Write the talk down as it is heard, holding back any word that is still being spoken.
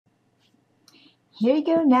Here you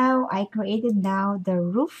go. Now I created now the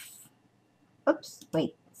roof. Oops,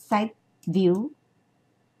 wait, side view.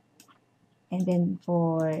 And then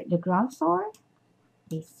for the ground floor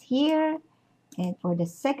is here. And for the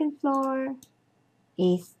second floor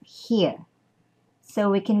is here.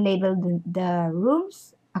 So we can label the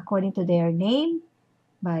rooms according to their name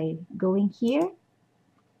by going here.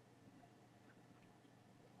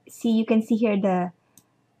 See, you can see here the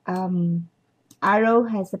arrow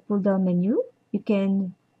has a pull down menu. You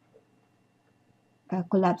can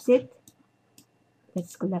collapse it.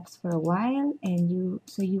 Let's collapse for a while, and you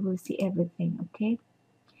will see everything. Okay,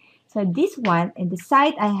 so this one in the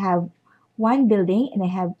side I have one building and I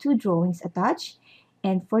have two drawings attached,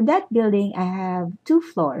 and for that building I have two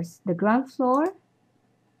floors, the ground floor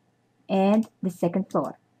and the second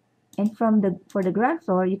floor. And for the ground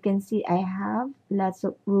floor you can see I have lots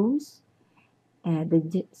of rooms,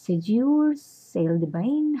 the séjour, salle de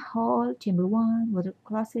bain, hall, chamber 1, water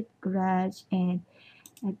closet, garage, and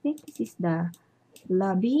I think this is the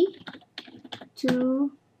lobby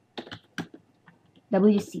to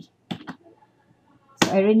WC.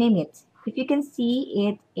 So I rename it. If you can see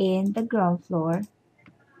it in the ground floor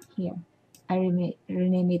here, I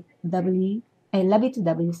rename it lobby to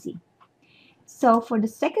WC. So for the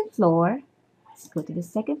second floor, let's go to the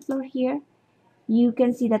second floor here. You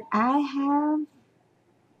can see that I have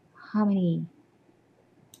how many?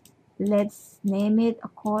 Let's name it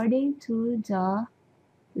according to the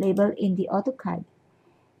label in the AutoCAD.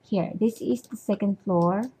 Here, this is the second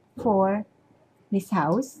floor for this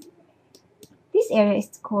house. This area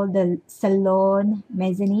is called the salon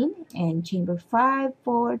mezzanine and chamber 5,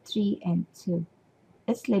 4, 3, and 2.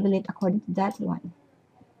 Let's label it according to that one.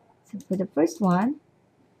 So for the first one,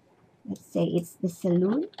 let's say it's the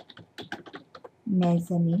saloon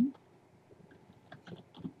mezzanine.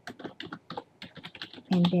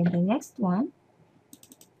 And then the next one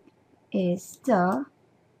is the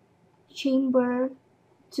chamber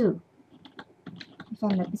 2, if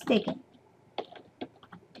I'm not mistaken.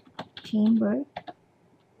 Chamber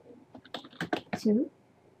 2,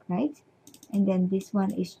 right? And then this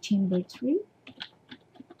one is chamber 3.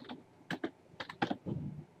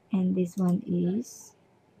 And this one is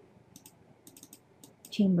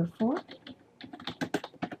chamber 4.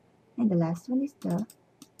 And the last one is the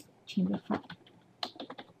chamber 5.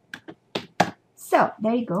 So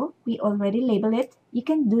there you go. We already labeled it. You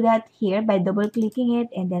can do that here by double clicking it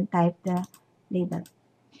and then type the label.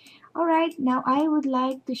 Alright, now I would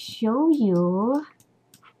like to show you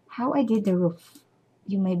how I did the roof.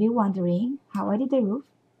 You may be wondering how I did the roof.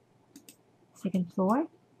 Second floor,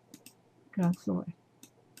 ground floor.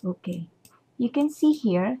 Okay, you can see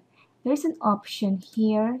here, there's an option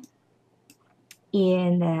here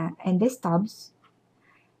in this tabs.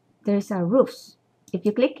 There's a roofs. If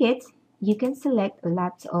you click it, you can select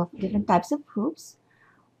lots of different types of roofs,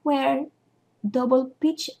 where double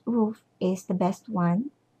pitch roof is the best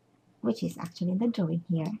one, which is actually in the drawing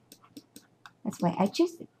here. That's why I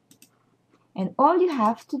choose it. And all you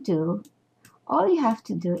have to do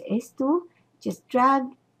is to just drag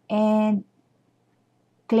and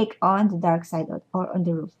click on the dark side or on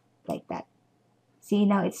the roof like that. See,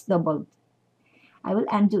 now it's doubled. I will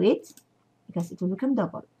undo it because it will become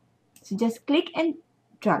double. So just click and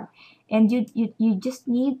drag, and you just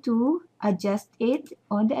need to adjust it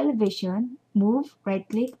on the elevation. Move, right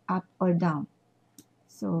click, up or down.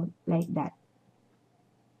 So like that.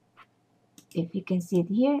 If you can see it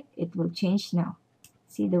here, it will change now.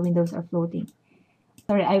 See, the windows are floating.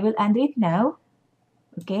 Sorry, I will undo it now.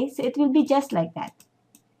 Okay, so it will be just like that.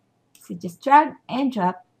 So just drag and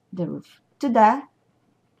drop the roof to the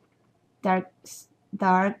dark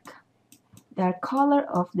color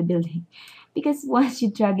of the building, because once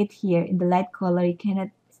you drag it here in the light color, you cannot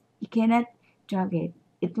drag it.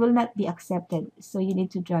 It will not be accepted. So you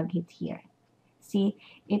need to drag it here. See,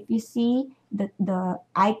 if you see the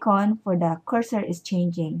icon for the cursor is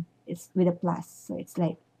changing, it's with a plus, so it's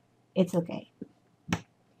like it's okay.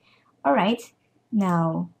 All right,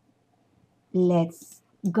 now let's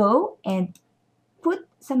go and put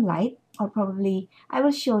some light, or probably I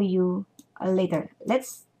will show you later.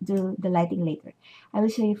 Let's do the lighting later. I will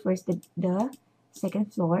show you first the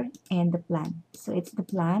second floor and the plan. So it's the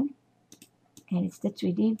plan and it's the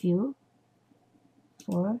 3D view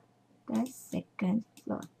for the second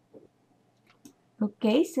floor.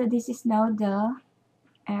 Okay, so this is now the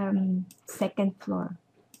second floor.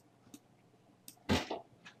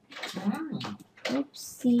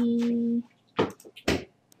 Oopsie.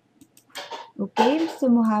 Okay, Mr.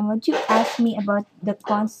 Muhammad, you asked me about the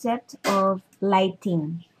concept of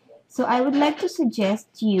lighting. So I would like to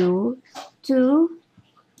suggest you to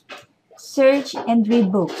search and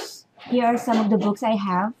read books. Here are some of the books I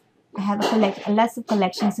have. I have lots of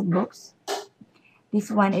collections of books. This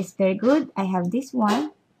one is very good. I have this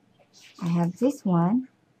one. I have this one.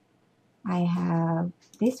 I have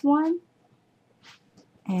this one.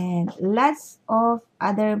 And lots of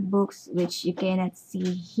other books which you cannot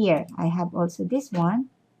see here. I have also this one.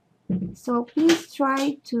 So please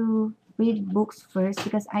try to read books first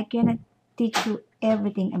because I cannot teach you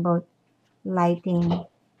everything about lighting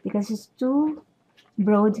because it's too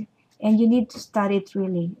broad and you need to study it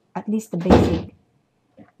really, at least the basic.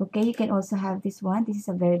 Okay, you can also have this one. This is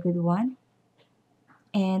a very good one.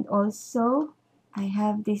 And also, I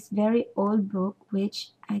have this very old book which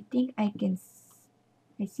I think I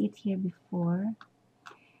see it here before.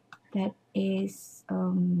 That is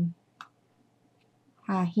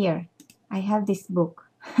here. I have this book.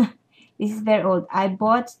 This is very old. I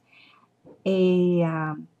bought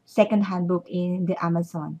a second-hand book in the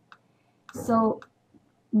Amazon. So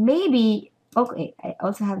maybe, okay, I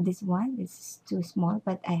also have this one. This is too small,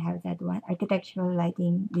 but I have that one. Architectural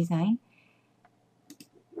Lighting Design.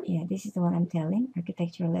 Yeah, this is the one I'm telling.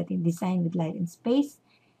 Architectural Lighting Design with Light and Space.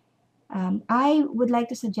 I would like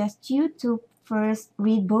to suggest you to first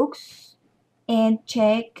read books and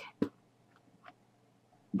check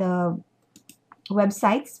the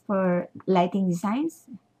websites for lighting designs.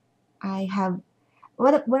 I have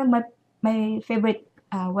one of my favorite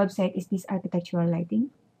website is this Architectural Lighting.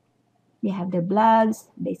 They have their blogs,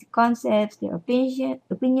 basic concepts, their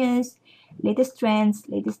opinions, latest trends,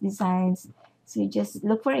 latest designs. So you just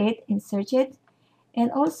look for it and search it, and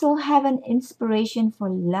also have an inspiration for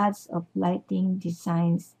lots of lighting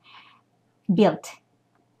designs built.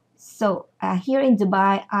 So here in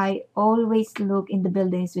Dubai, I always look in the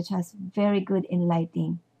buildings which has very good in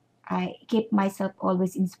lighting. I keep myself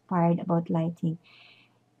always inspired about lighting.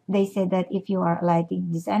 They said that if you are a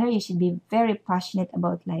lighting designer, you should be very passionate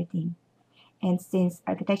about lighting. And since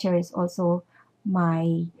architecture is also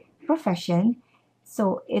my profession,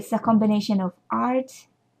 so it's a combination of art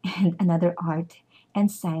and another art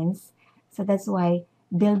and science. So that's why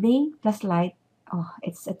building plus light, oh,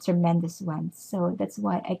 it's a tremendous one. So that's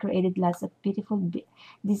why I created lots of beautiful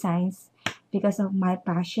designs because of my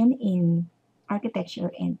passion in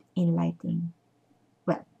architecture and in lighting.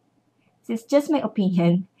 Well, it's just my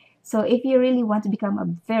opinion. So if you really want to become a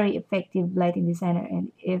very effective lighting designer,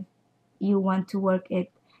 and if you want to work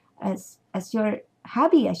it as your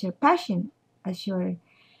hobby, as your passion, as your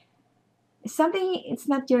something, it's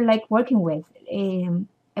not your like working with,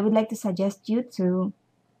 I would like to suggest you to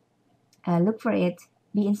look for it,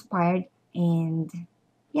 be inspired, and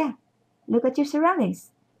yeah, look at your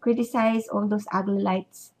surroundings. Criticize all those ugly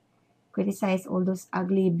lights, criticize all those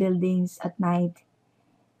ugly buildings at night,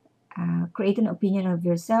 create an opinion of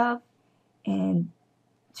yourself, and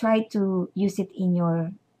try to use it in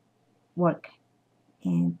your work.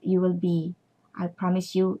 And you will be, I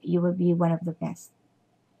promise you, you will be one of the best.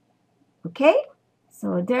 Okay?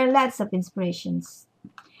 So there are lots of inspirations.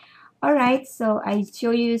 All right, so I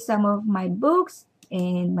show you some of my books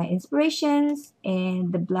and my inspirations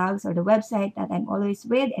and the blogs or the website that I'm always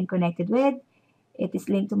with and connected with. It is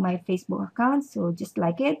linked to my Facebook account, so just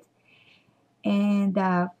like it. And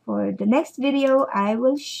for the next video, I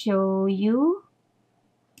will show you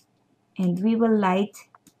and we will light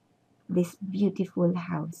this beautiful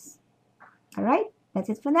house. All right, that's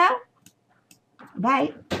it for now.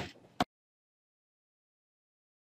 Bye.